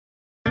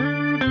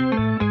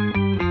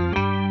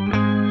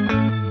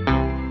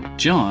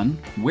John,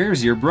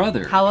 where's your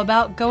brother? How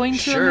about going to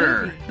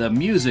Sure, a movie? the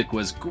music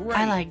was great.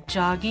 I like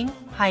jogging,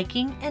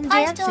 hiking, and dancing.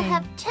 I still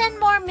have 10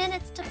 more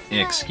minutes to play.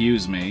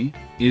 Excuse me,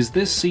 is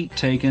this seat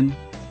taken?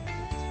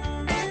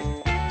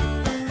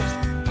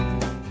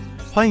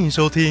 欢迎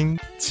收听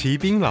齐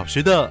斌老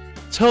师的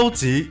超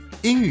级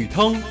英语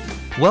通。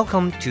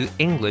Welcome to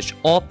English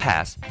All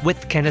Pass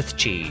with Kenneth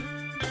Chi.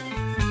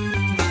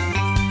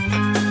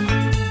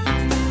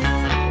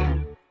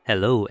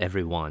 Hello,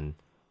 everyone.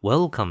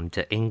 Welcome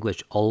to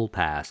English All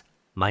Pass.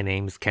 My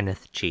name's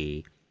Kenneth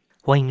Chi.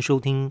 欢迎收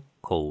听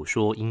口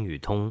说英语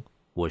通，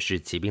我是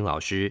齐斌老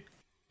师。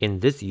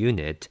In this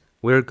unit,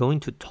 we're going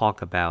to talk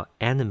about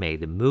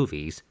animated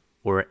movies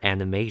or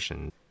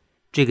animation.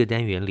 这个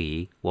单元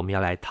里，我们要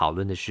来讨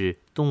论的是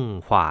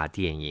动画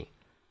电影。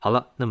好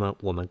了，那么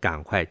我们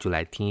赶快就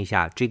来听一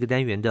下这个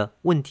单元的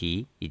问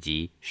题以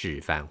及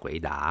示范回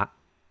答。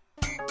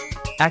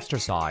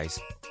Exercise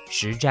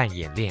实战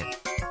演练。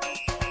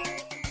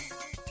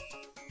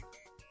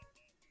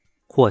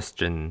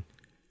Question: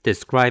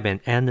 Describe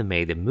an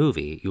animated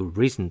movie you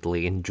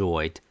recently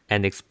enjoyed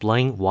and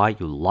explain why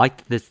you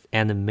liked this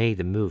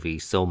animated movie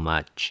so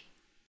much.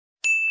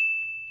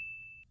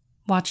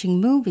 Watching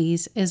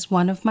movies is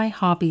one of my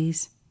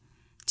hobbies.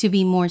 To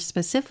be more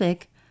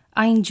specific,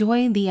 I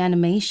enjoy the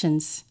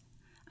animations.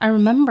 I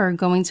remember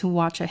going to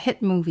watch a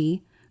hit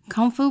movie,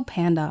 Kung Fu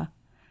Panda.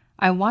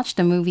 I watched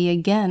the movie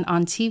again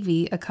on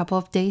TV a couple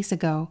of days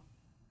ago.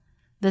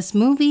 This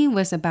movie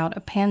was about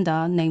a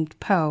panda named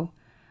Po,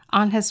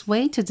 on his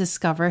way to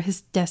discover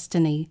his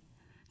destiny,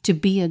 to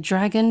be a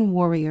dragon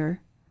warrior.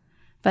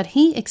 But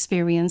he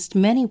experienced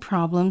many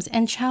problems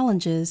and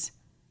challenges,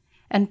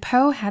 and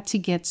Po had to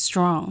get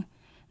strong,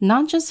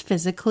 not just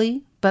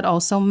physically, but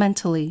also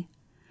mentally,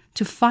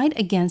 to fight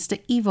against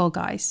the evil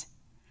guys.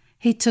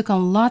 He took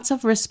on lots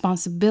of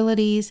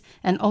responsibilities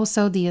and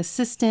also the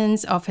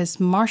assistance of his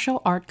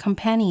martial art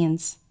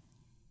companions.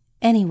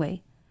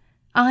 Anyway,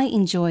 I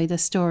enjoyed the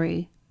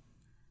story.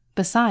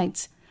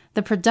 Besides,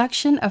 the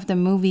production of the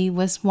movie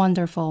was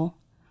wonderful.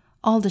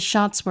 All the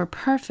shots were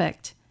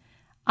perfect.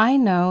 I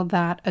know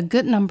that a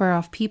good number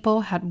of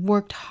people had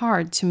worked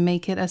hard to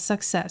make it a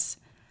success.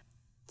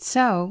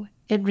 So,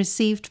 it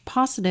received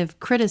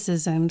positive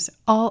criticisms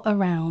all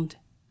around.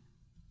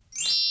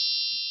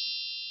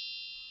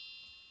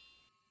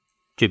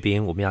 这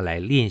边我们要来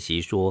练习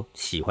说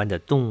喜欢的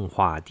动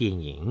画电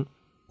影。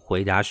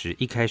回答时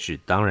一开始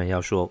当然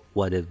要说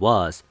what it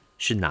was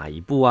是哪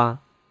一部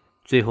啊？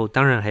最后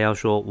当然还要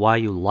说 why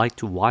you like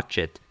to watch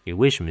it 你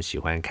为什么喜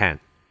欢看？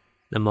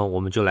那么我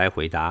们就来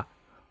回答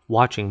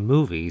Watching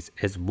movies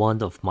is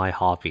one of my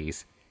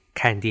hobbies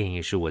看电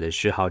影是我的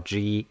嗜好之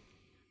一。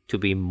To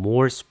be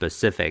more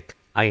specific,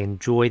 I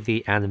enjoy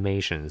the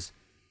animations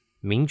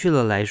明确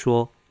的来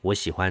说我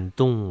喜欢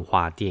动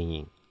画电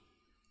影。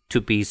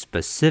To be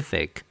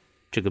specific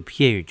这个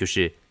片语就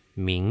是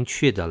明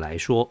确的来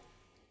说。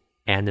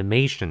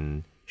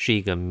Animation 是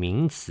一个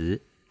名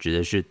词，指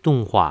的是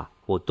动画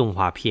或动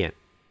画片。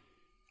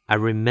I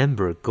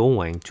remember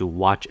going to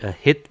watch a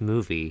hit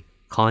movie,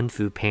 Kung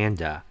Fu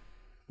Panda.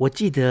 我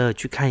记得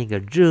去看一个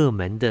热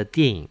门的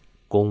电影《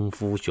功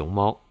夫熊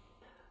猫》。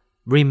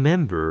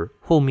Remember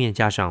后面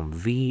加上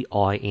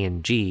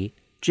V-I-N-G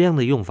这样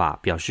的用法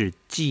表示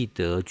记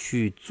得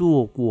去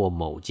做过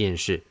某件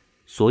事，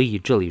所以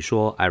这里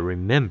说 I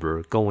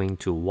remember going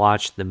to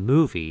watch the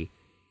movie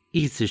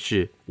意思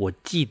是我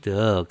记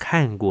得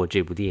看过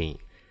这部电影。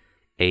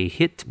A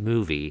hit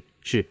movie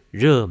是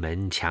热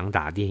门强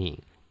打电影。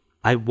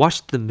I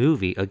watched the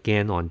movie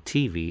again on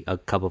TV a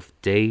couple of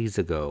days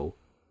ago.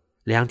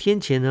 2天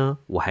前呢，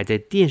我还在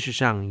电视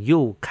上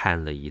又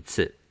看了一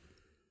次。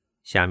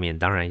下面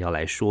当然要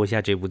来说一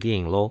下这部电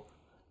影咯。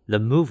The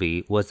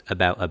movie was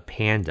about a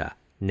panda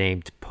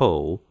named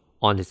Po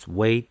on its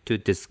way to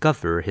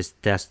discover his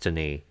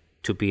destiny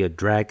to be a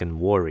dragon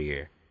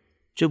warrior.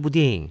 这部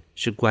电影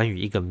是关于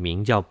一个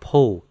名叫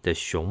Po 的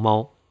熊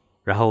猫，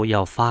然后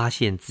要发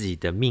现自己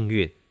的命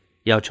运，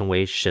要成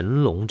为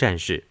神龙战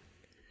士。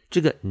这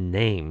个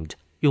named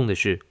用的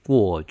是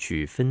过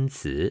去分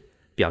词，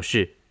表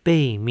示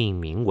被命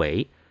名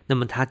为，那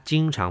么它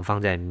经常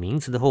放在名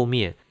词的后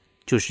面，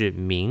就是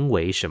名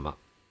为什么。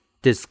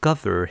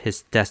Discover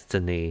his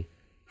destiny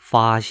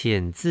发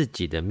现自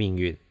己的命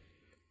运。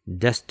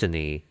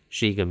Destiny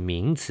是一个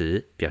名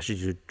词，表示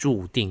就是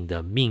注定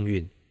的命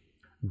运。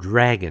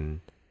Dragon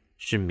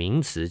是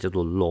名词，叫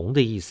做龙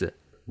的意思。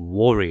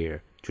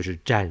Warrior 就是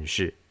战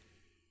士。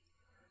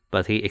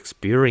But he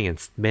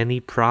experienced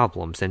many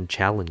problems and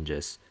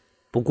challenges.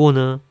 不过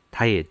呢，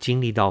他也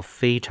经历到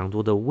非常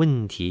多的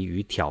问题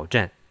与挑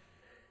战。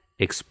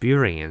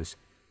Experience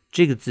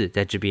这个字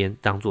在这边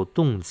当作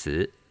动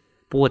词，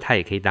不过它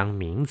也可以当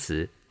名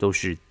词，都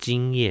是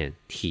经验、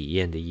体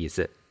验的意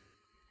思。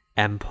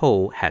And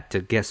Po had to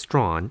get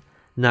strong,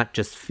 not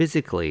just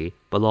physically,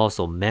 but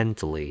also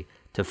mentally,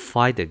 to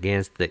fight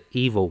against the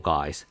evil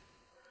guys.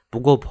 不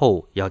过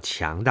Po 要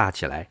强大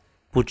起来，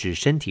不止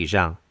身体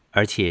上，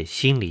而且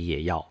心里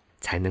也要，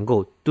才能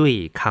够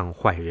对抗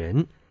坏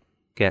人。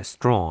Get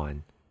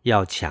strong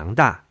要强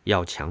大，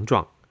要强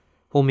壮。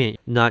后面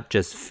not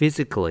just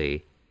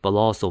physically but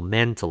also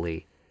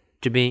mentally，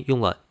 这边用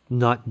了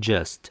not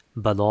just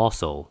but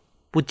also，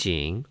 不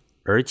仅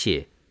而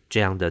且这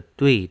样的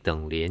对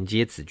等连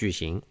接词句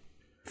型。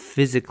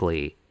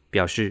 physically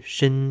表示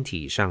身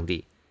体上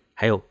的，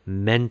还有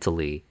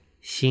mentally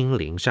心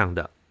灵上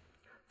的。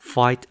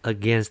 Fight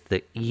against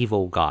the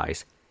evil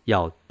guys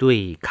要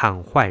对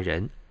抗坏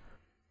人。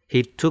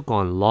 He took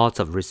on lots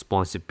of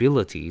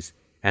responsibilities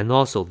and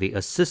also the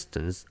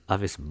assistance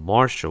of his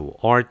martial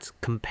arts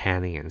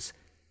companions。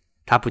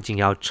 他不仅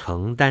要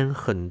承担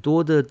很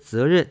多的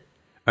责任，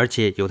而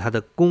且有他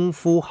的功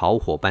夫好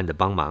伙伴的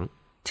帮忙。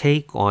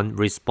 Take on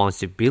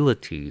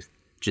responsibilities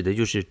指的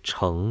就是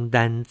承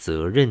担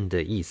责任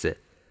的意思。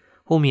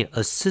后面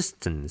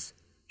assistance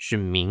是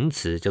名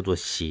词，叫做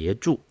协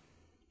助。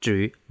至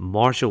于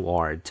martial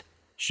art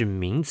是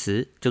名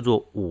词，叫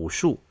做武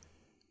术。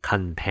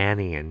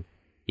 companion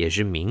也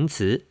是名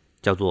词，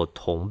叫做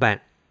同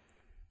伴。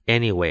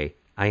 Anyway,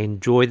 I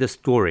enjoy the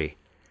story。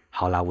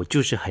 好啦，我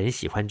就是很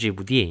喜欢这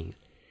部电影。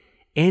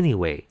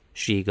 Anyway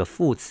是一个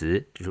副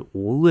词，就是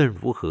无论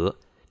如何，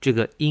这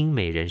个英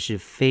美人是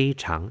非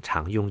常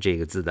常用这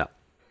个字的。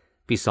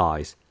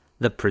 Besides,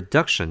 the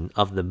production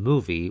of the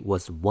movie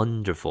was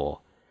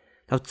wonderful。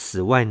 到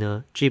此外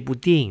呢，这部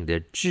电影的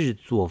制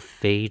作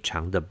非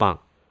常的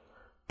棒。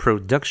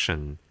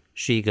 Production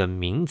是一个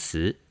名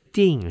词，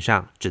电影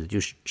上指的就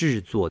是制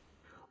作。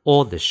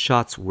 All the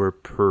shots were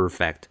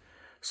perfect。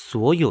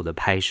 所有的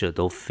拍摄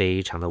都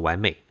非常的完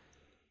美。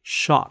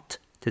 Shot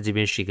在这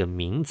边是一个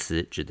名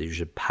词，指的就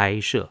是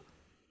拍摄。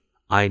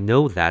 I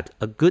know that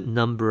a good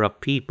number of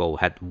people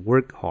had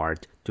worked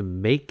hard to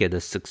make it a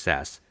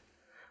success。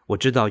 我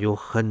知道有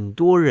很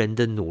多人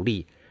的努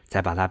力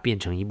才把它变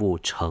成一部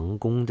成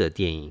功的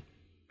电影。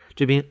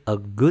这边 a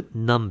good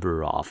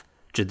number of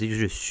指的就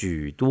是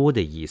许多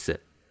的意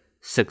思。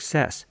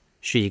 Success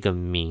是一个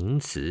名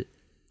词，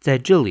在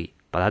这里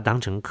把它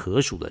当成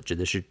可数的，指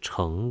的是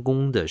成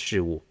功的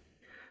事物。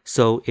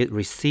 So it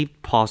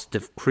received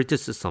positive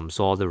criticisms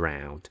all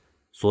around。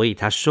 所以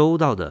它收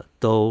到的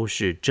都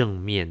是正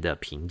面的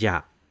评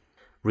价。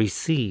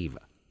 Receive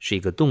是一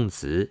个动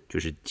词，就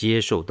是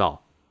接受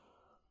到。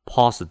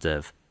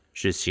 Positive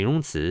是形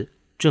容词，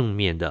正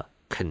面的，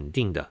肯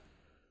定的。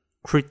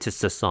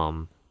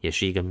 Criticism 也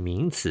是一个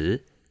名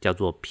词，叫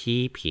做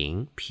批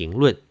评、评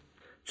论。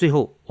最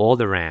后 all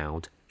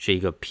around 是一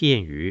个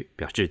片语，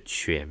表示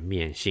全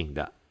面性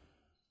的。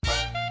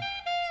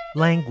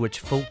 Language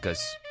focus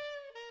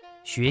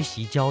学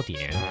习焦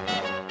点。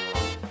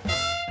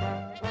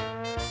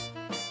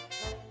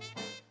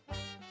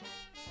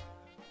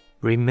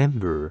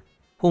Remember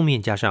后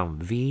面加上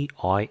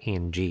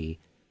V-I-N-G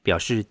表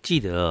示记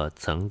得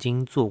曾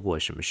经做过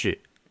什么事。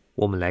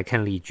我们来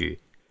看例句。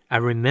 I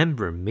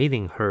remember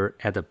meeting her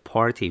at a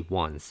party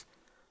once。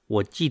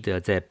 我记得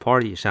在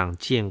party 上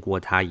见过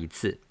她一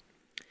次。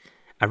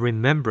 I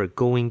remember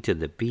going to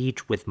the beach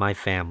with my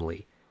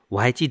family。 我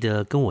还记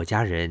得跟我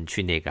家人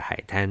去那个海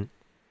滩。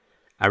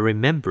 I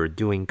remember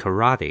doing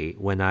karate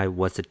when I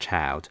was a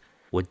child。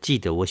 我记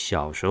得我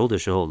小时候的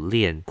时候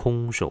练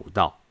空手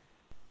道。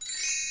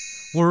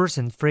 Words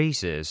and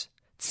phrases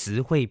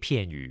词汇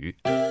片语。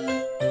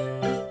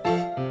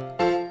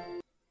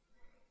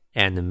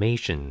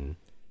Animation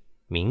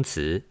名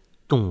词，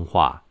动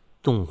画，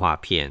动画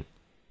片。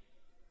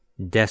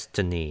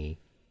Destiny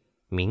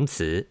名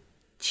词，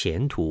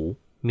前途，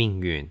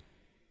命运。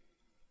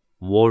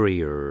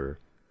Warrior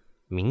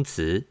名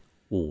词，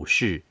武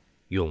士，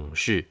勇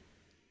士。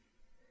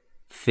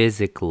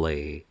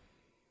Physically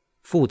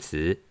副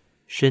词，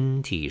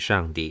身体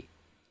上的。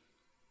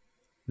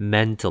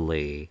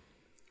Mentally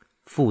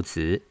副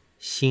词，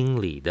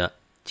心理的，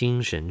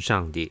精神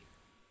上的。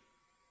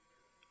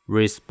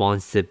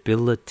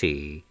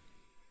Responsibility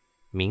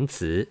名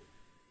词，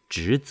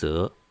职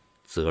责，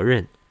责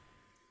任。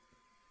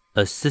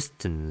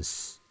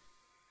Assistance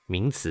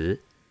名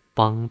词，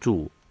帮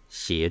助，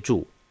协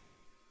助。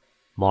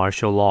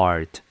Martial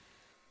art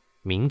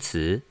名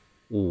词，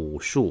武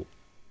术。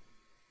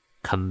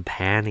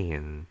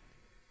Companion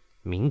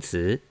名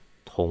词，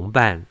同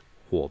伴，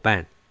伙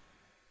伴。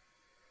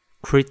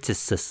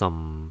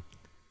Criticism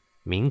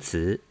名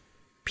词，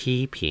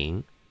批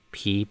评，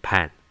批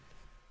判。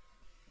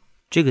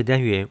这个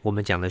单元我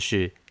们讲的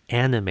是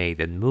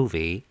animated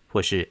movie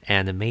或是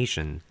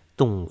animation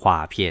动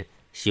画片，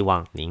希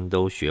望您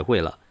都学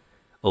会了。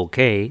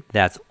Okay,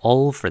 that's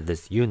all for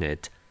this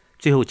unit.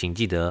 最后请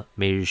记得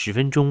每日10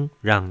分钟，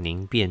让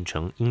您变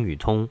成英语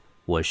通。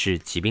我是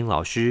齐斌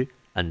老师。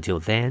Until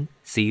then,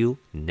 see you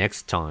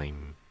next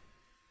time.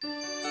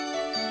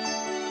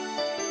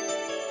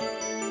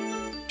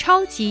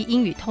 超级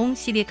英语通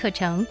系列课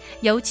程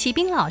由齐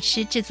斌老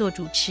师制作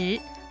主持，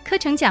课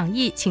程讲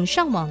义请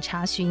上网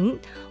查询，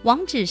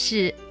网址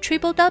是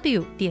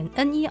www.ner.gov.tw